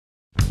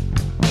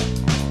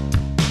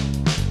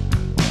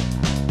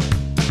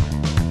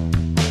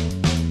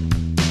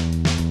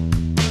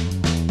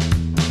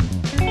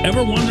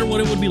Ever wonder what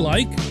it would be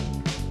like?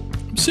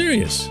 I'm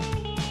serious.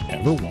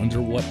 Ever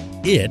wonder what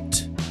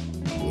it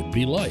would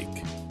be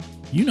like?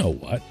 You know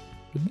what.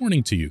 Good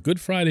morning to you.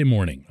 Good Friday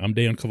morning. I'm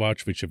Dan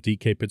Kovacevic of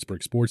DK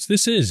Pittsburgh Sports.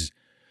 This is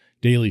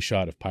Daily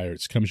Shot of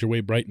Pirates. Comes your way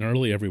bright and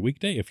early every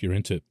weekday if you're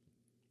into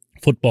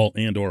football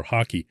and or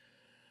hockey.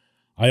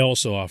 I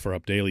also offer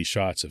up daily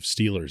shots of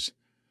Steelers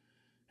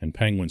and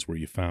Penguins where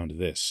you found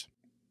this.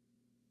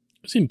 I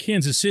was in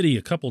Kansas City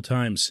a couple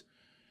times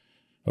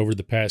over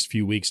the past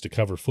few weeks to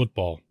cover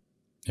football,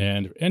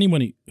 and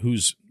anyone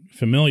who's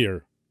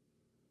familiar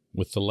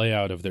with the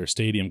layout of their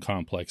stadium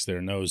complex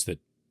there knows that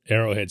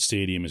Arrowhead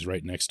Stadium is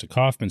right next to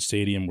Kauffman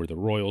Stadium where the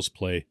Royals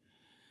play,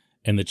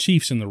 and the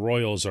Chiefs and the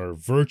Royals are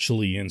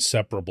virtually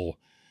inseparable,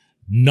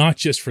 not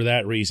just for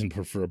that reason,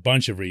 but for a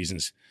bunch of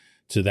reasons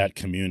to that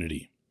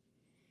community.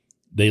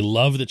 They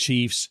love the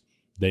Chiefs.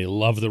 They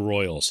love the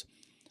Royals.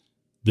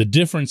 The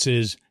difference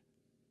is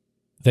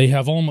they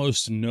have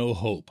almost no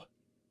hope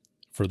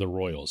for the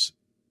Royals.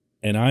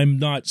 And I'm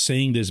not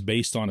saying this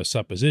based on a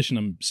supposition.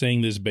 I'm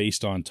saying this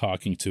based on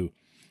talking to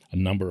a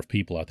number of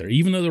people out there.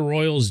 Even though the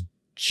Royals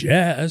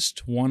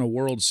just won a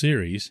World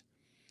Series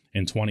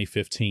in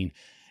 2015,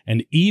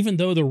 and even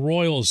though the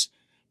Royals'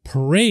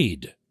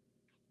 parade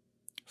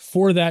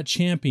for that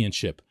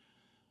championship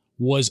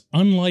was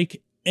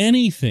unlike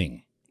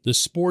anything the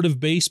sport of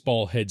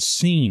baseball had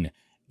seen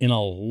in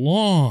a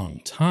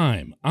long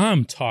time,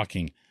 I'm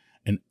talking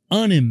an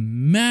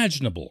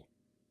unimaginable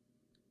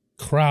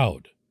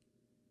crowd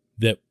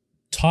that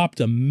topped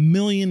 1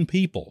 million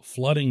people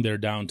flooding their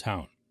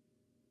downtown.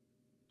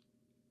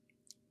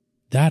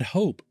 That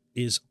hope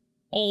is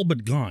all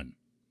but gone.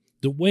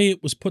 The way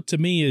it was put to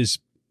me is,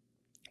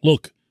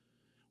 look,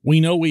 we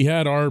know we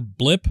had our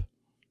blip.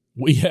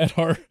 We had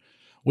our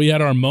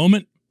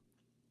moment.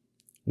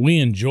 We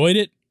enjoyed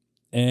it.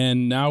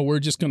 And now we're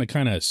just going to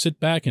kind of sit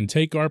back and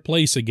take our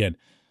place again.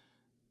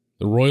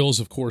 The Royals,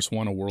 of course,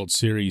 won a World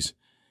Series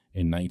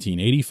in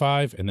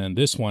 1985, and then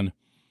this one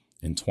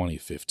in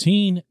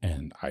 2015.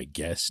 And I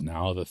guess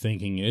now the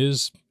thinking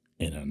is,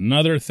 in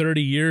another 30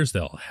 years,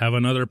 they'll have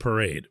another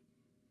parade.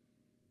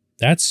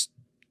 That's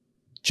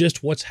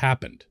just what's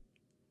happened.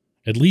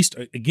 At least,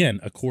 again,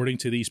 according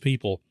to these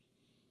people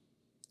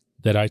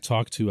that I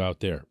talked to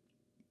out there.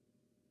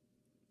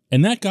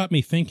 And that got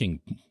me thinking,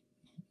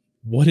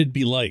 what it'd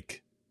be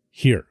like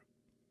here.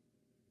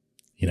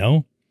 You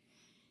know,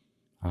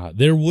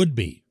 there would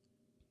be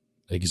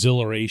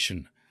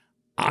exhilaration,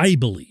 I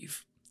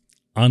believe,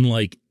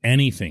 unlike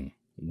anything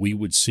we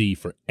would see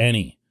for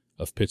any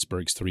of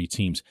Pittsburgh's three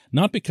teams.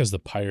 Not because the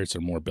Pirates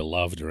are more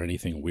beloved or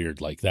anything weird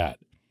like that,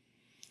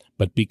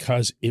 but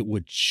because it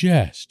would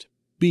just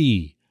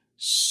be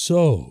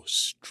so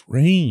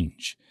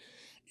strange.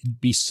 It'd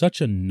be such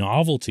a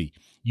novelty.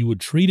 You would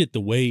treat it the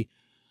way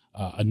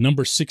a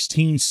number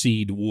 16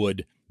 seed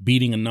would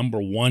beating a number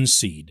 1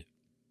 seed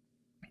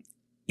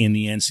in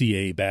the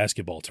NCAA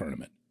basketball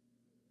tournament.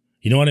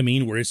 You know what I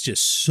mean? Where it's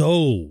just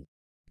so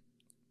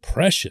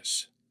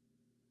precious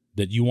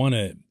that you want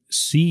to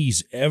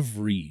seize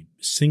every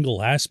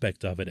single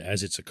aspect of it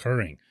as it's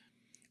occurring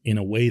in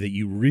a way that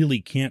you really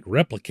can't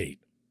replicate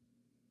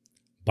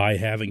by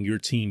having your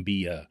team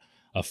be a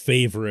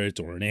favorite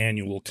or an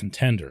annual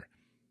contender.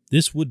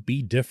 This would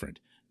be different.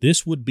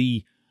 This would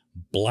be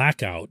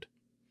blackout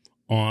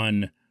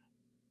on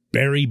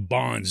Barry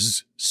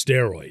Bonds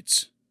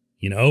steroids,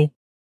 you know?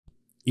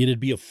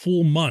 It'd be a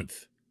full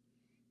month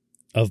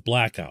of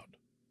blackout,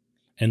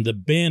 and the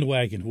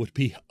bandwagon would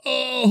be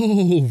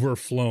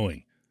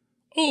overflowing.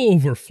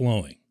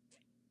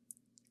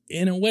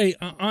 In a way,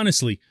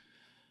 honestly,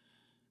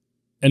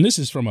 and this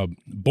is from a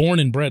born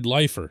and bred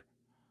lifer,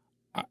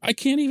 I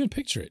can't even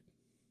picture it.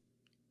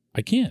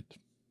 I can't.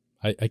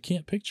 I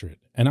can't picture it.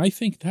 And I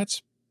think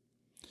that's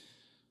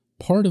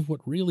part of what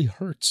really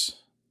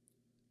hurts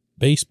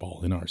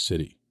baseball in our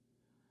city.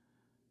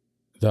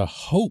 The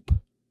hope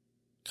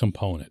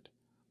component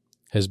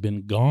has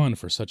been gone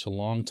for such a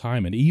long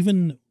time. And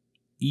even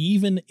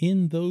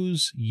in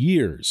those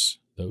years,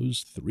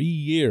 those 3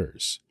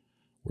 years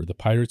where the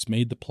Pirates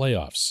made the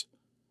playoffs,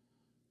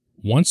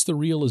 once the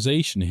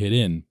realization hit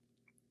in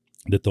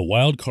that the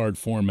wild card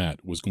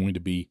format was going to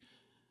be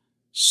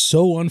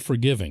so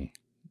unforgiving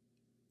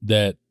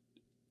that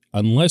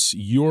unless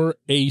your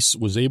ace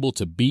was able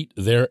to beat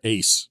their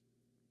ace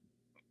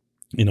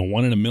in a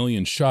 1 in a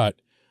million shot,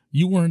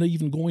 you weren't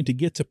even going to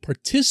get to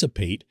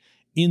participate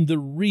in the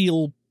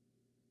real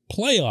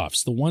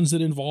playoffs, the ones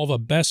that involve a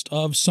best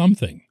of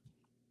something.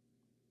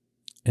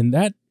 And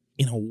that,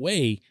 in a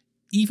way,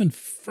 even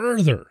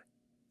further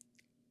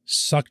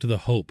sucked the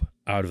hope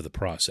out of the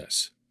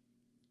process.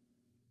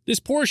 This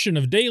portion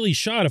of Daily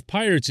Shot of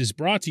Pirates is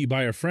brought to you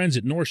by our friends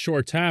at North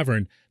Shore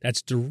Tavern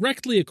that's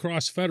directly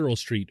across Federal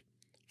Street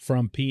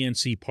from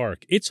PNC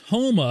Park. It's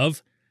home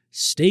of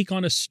Steak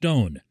on a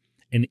Stone,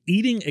 an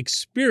eating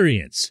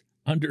experience,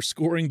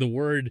 underscoring the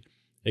word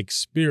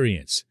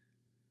experience.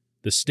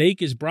 The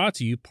steak is brought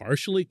to you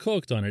partially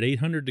cooked on an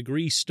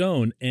 800-degree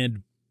stone,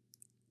 and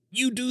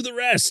you do the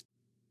rest.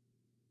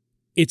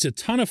 It's a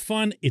ton of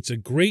fun, it's a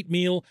great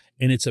meal,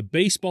 and it's a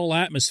baseball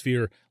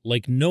atmosphere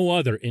like no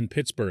other in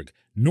Pittsburgh.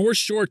 North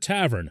Shore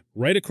Tavern,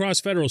 right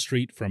across Federal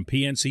Street from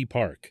PNC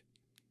Park.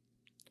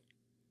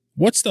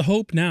 What's the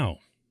hope now?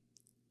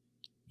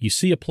 You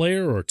see a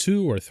player or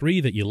two or three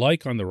that you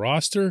like on the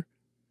roster,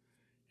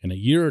 and a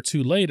year or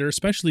two later,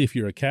 especially if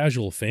you're a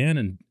casual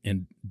fan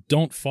and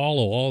don't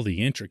follow all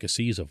the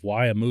intricacies of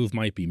why a move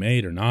might be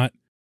made or not,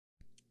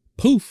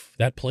 poof,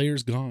 that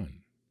player's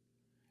gone.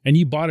 And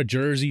you bought a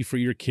jersey for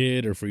your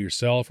kid or for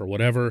yourself or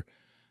whatever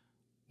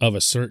of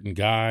a certain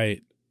guy,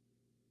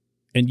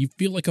 and you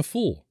feel like a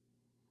fool.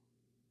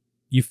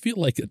 You feel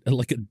like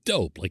a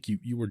dope, like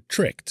you were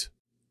tricked.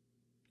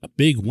 A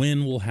big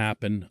win will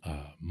happen.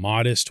 A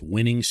modest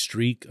winning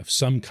streak of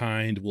some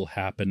kind will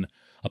happen.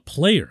 A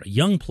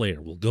young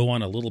player will go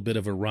on a little bit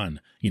of a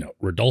run.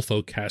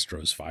 Rodolfo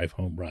Castro's 5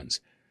 home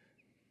runs.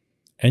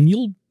 And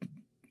you'll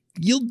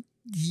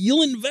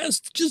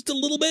invest just a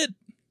little bit.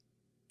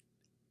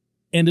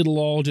 And it'll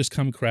all just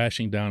come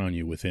crashing down on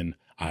you within,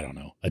 I don't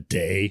know, a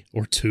day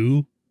or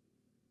two.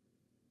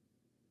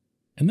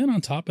 And then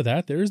on top of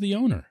that, there's the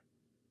owner.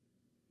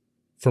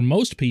 For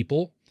most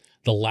people,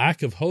 the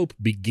lack of hope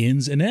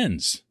begins and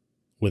ends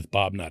with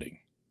Bob Nutting.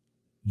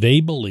 They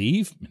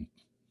believe,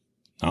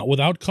 not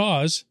without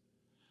cause,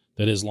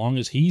 that as long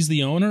as he's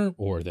the owner,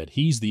 or that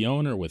he's the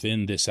owner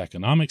within this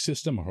economic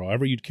system, or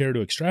however you'd care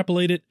to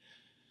extrapolate it,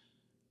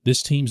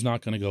 this team's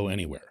not going to go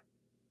anywhere.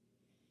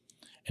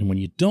 And when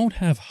you don't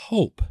have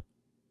hope,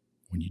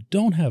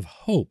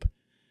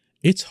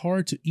 it's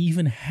hard to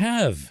even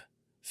have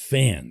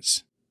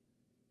fans.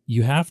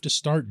 You have to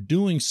start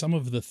doing some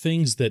of the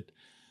things that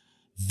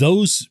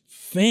those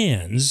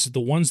fans, the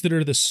ones that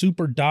are the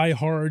super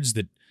diehards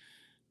that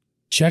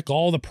check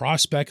all the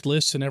prospect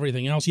lists and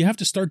everything else, you have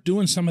to start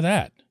doing some of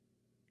that.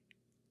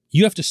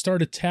 You have to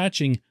start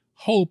attaching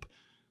hope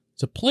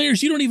to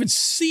players you don't even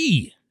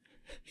see,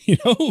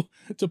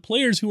 to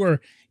players who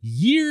are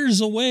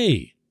years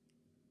away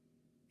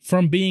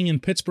from being in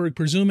Pittsburgh,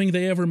 presuming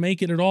they ever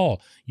make it at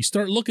all. You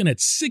start looking at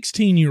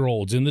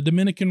 16-year-olds in the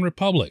Dominican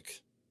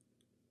Republic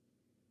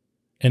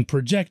and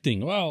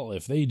projecting, well,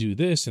 if they do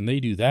this and they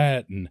do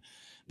that, and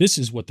this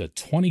is what the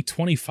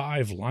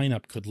 2025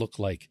 lineup could look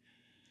like.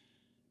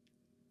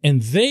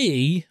 And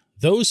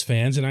those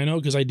fans, and I know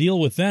because I deal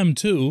with them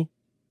too,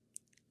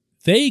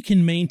 they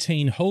can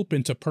maintain hope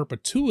into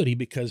perpetuity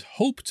because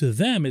hope to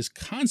them is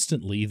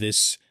constantly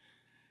this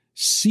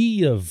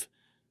sea of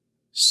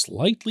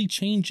slightly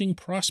changing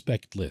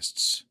prospect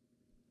lists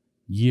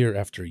year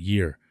after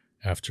year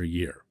after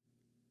year.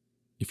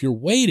 If you're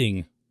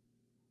waiting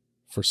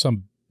for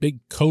some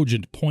big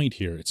cogent point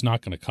here, it's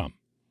not going to come.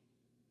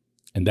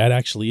 And that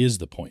actually is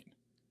the point.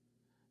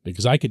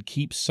 Because I could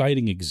keep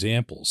citing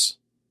examples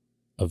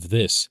of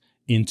this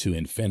into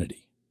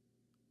infinity.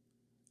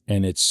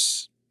 And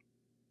it's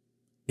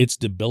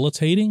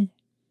debilitating,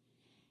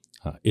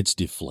 it's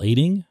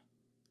deflating,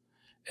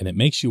 and it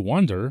makes you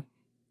wonder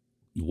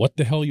what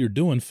the hell you're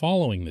doing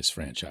following this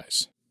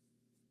franchise.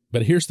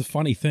 But here's the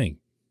funny thing.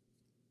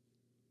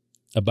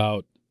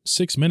 About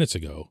 6 minutes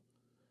ago,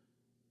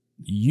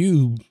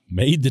 you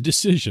made the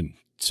decision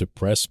to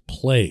press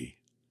play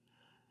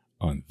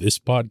on this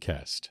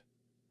podcast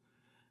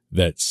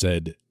that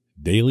said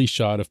Daily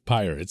Shot of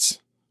Pirates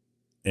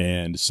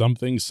and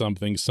something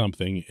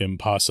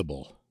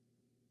impossible.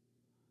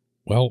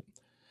 Well,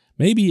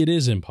 maybe it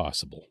is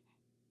impossible,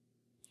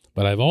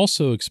 but I've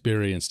also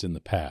experienced in the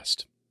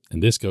past,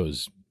 and this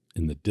goes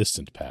in the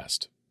distant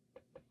past,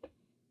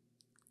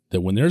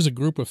 that when there's a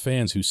group of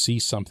fans who see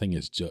something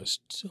as just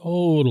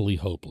totally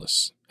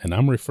hopeless, and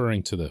I'm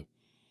referring to the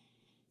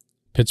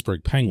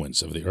Pittsburgh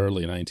Penguins of the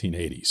early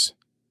 1980s,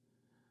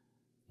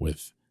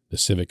 with the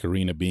Civic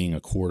Arena being a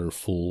quarter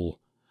full,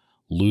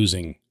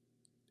 losing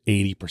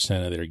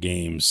 80% of their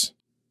games,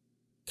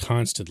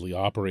 constantly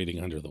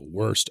operating under the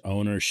worst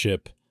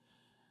ownership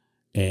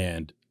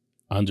and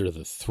under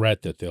the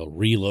threat that they'll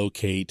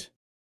relocate,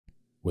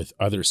 with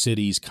other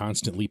cities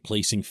constantly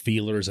placing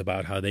feelers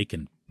about how they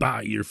can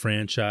buy your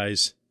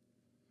franchise.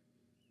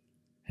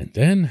 And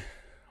then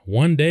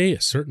one day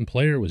a certain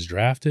player was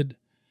drafted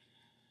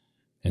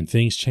and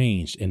things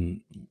changed.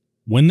 And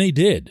when they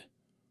did,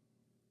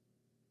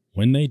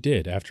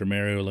 after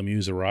Mario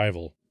Lemieux's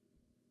arrival,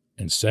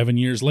 and 7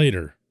 years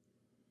later,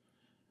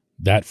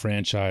 that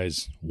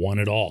franchise won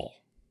it all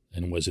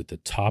and was at the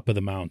top of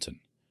the mountain.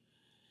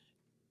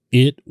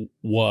 It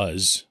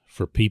was,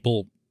 for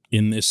people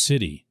in this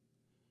city,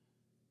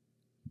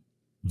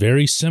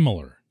 very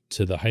similar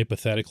to the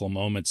hypothetical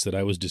moments that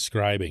I was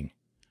describing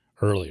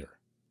earlier.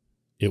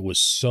 It was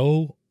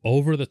so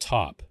over the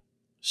top,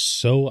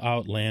 so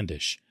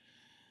outlandish,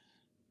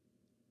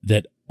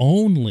 that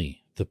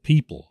only the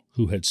people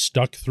who had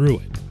stuck through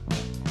it,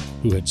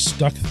 who had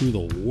stuck through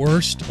the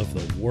worst of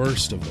the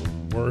worst of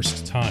the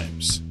worst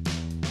times,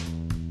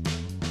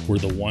 were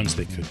the ones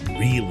that could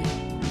really,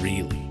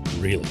 really,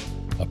 really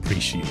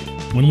appreciate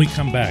it. When we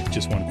come back,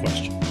 just one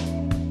question.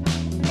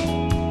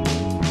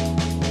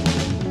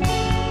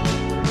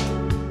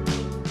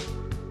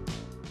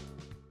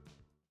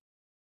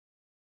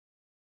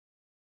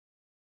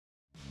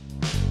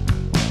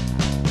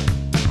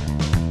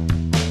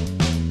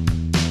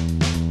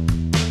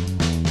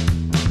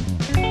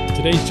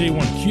 Today's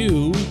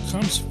J1Q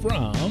comes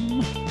from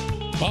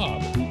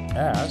Bob, who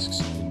asks,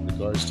 in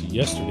regards to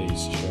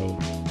yesterday's show,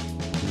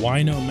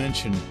 why no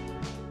mention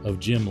of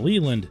Jim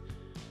Leyland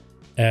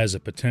as a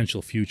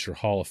potential future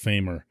Hall of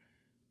Famer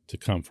to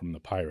come from the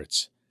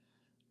Pirates?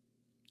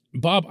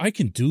 Bob, I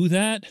can do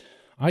that.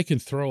 I can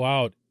throw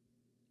out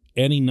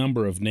any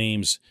number of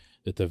names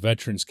that the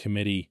Veterans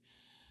Committee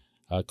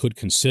could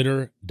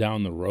consider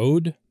down the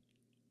road.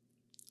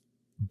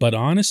 But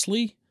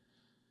honestly,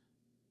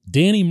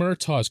 Danny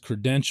Murtaugh's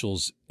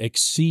credentials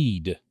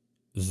exceed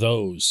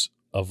those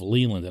of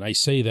Leyland. And I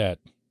say that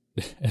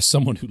as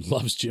someone who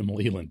loves Jim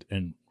Leyland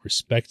and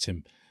respects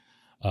him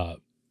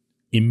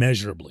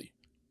immeasurably.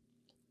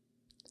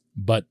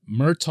 But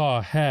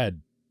Murtaugh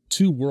had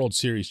 2 World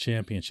Series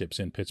championships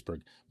in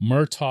Pittsburgh.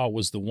 Murtaugh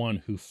was the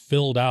one who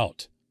filled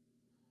out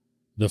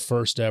the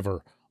first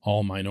ever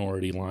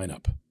all-minority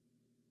lineup.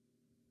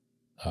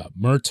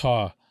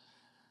 Murtaugh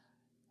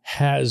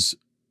has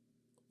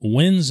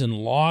wins and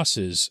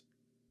losses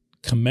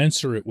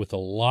commensurate with a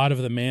lot of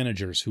the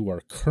managers who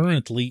are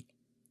currently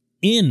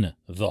in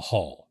the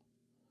Hall.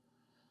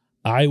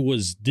 I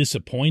was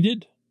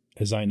disappointed,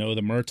 as I know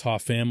the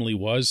Murtaugh family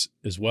was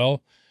as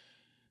well,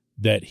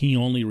 that he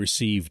only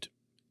received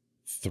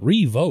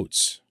 3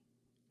 votes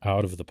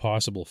out of the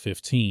possible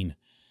 15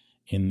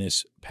 in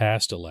this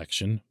past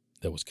election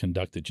that was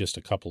conducted just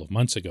a couple of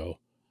months ago.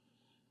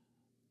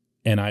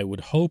 And I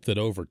would hope that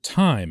over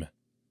time,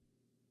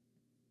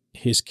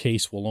 his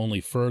case will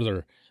only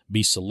further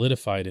be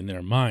solidified in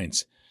their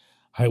minds.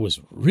 I was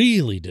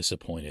really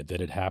disappointed that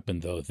it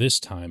happened, though, this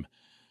time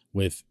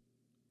with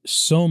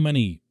so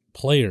many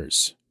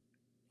players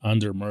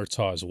under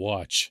Murtaugh's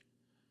watch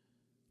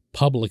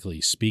publicly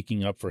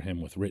speaking up for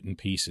him with written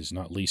pieces,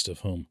 not least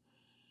of whom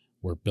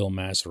were Bill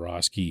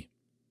Mazeroski,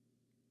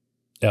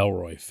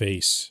 Elroy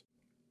Face,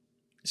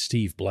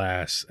 Steve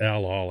Blass,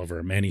 Al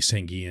Oliver, Manny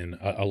Sanguillen,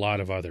 a lot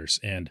of others.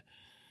 And,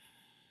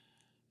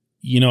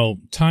 you know,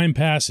 time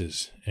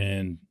passes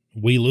and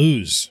we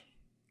lose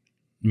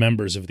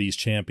members of these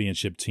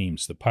championship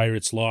teams. The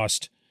Pirates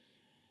lost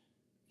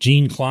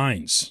Gene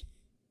Kleins,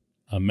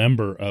 a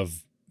member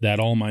of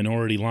that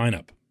all-minority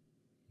lineup,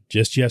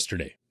 just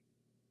yesterday.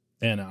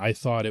 And I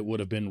thought it would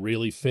have been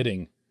really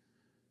fitting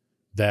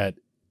that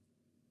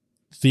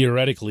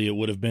theoretically it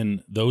would have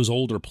been those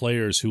older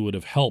players who would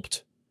have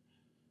helped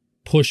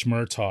push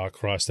Murtaugh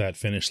across that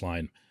finish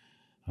line.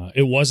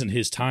 It wasn't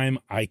his time.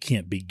 I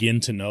can't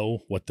begin to know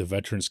what the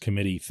Veterans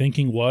Committee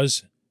thinking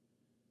was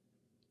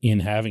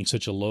in having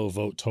such a low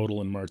vote total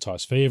in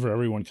Murtaugh's favor.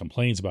 Everyone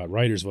complains about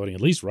writers voting.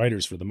 At least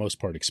writers, for the most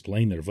part,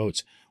 explain their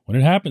votes. When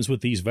it happens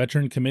with these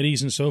veteran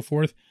committees and so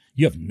forth,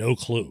 you have no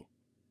clue.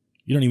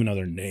 You don't even know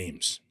their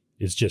names.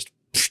 It's just,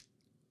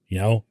 you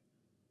know,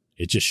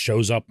 it just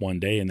shows up one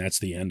day and that's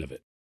the end of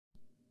it.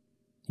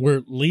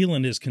 Where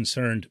Leyland is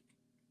concerned,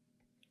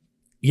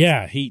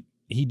 yeah, he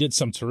did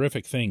some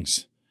terrific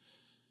things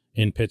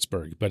in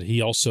Pittsburgh, but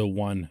he also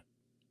won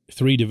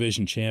 3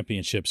 division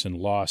championships and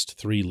lost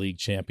 3 league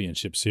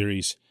championship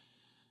series.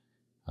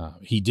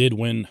 He did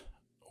win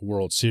a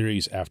World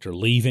Series after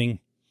leaving.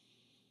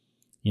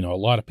 You know, a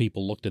lot of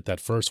people looked at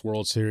that first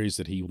World Series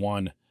that he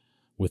won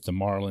with the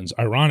Marlins,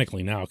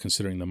 ironically now,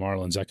 considering the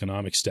Marlins'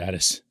 economic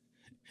status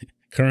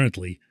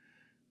currently,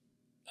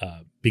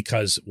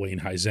 because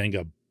Wayne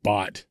Huizenga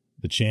bought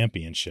the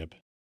championship.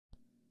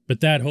 But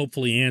that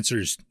hopefully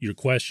answers your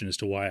question as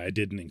to why I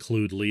didn't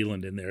include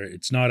Leyland in there.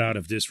 It's not out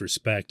of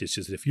disrespect. It's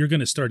just that if you're going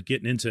to start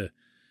getting into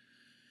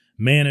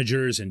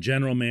managers and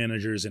general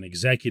managers and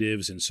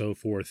executives and so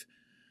forth,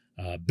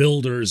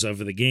 builders of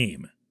the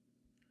game,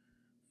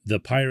 the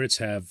Pirates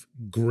have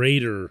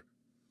greater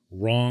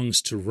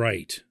wrongs to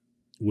right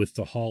with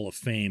the Hall of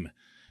Fame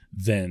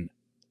than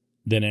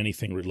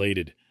anything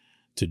related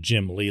to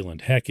Jim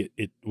Leyland. Heck,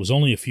 it was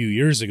only a few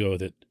years ago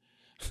that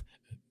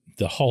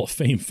the Hall of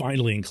Fame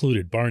finally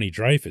included Barney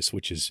Dreyfuss,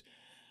 which is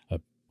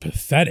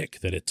pathetic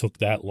that it took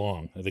that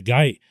long. The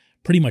guy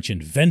pretty much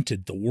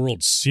invented the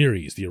World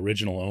Series, the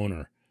original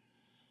owner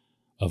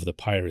of the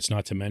Pirates,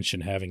 not to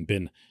mention having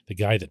been the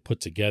guy that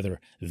put together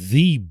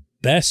the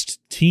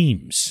best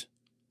teams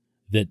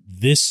that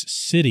this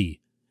city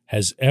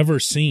has ever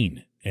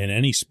seen in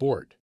any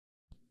sport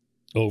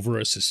over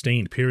a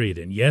sustained period.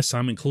 And yes,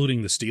 I'm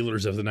including the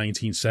Steelers of the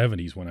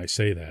 1970s when I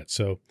say that.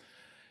 So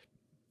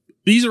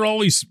these are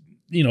always,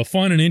 you know,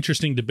 fun and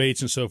interesting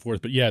debates and so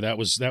forth. But yeah, that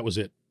was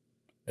it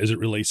as it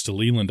relates to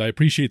Leyland. I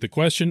appreciate the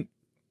question.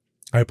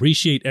 I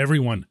appreciate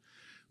everyone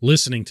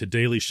listening to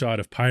Daily Shot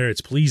of Pirates.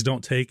 Please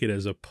don't take it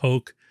as a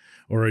poke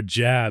or a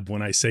jab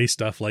when I say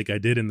stuff like I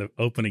did in the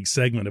opening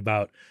segment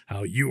about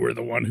how you were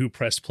the one who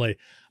pressed play.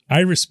 I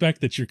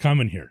respect that you're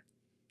coming here.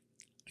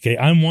 Okay,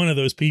 I'm one of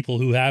those people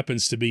who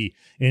happens to be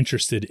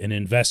interested and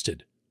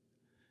invested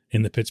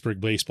in the Pittsburgh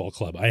Baseball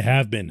Club. I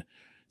have been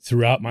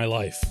throughout my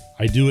life.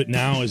 I do it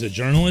now as a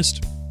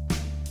journalist.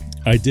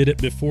 I did it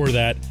before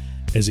that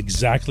as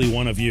exactly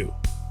one of you.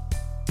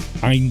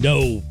 I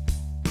know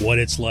what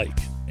it's like,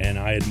 and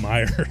I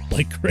admire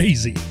like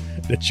crazy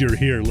that you're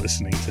here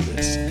listening to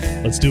this.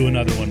 Let's do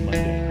another one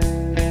Monday.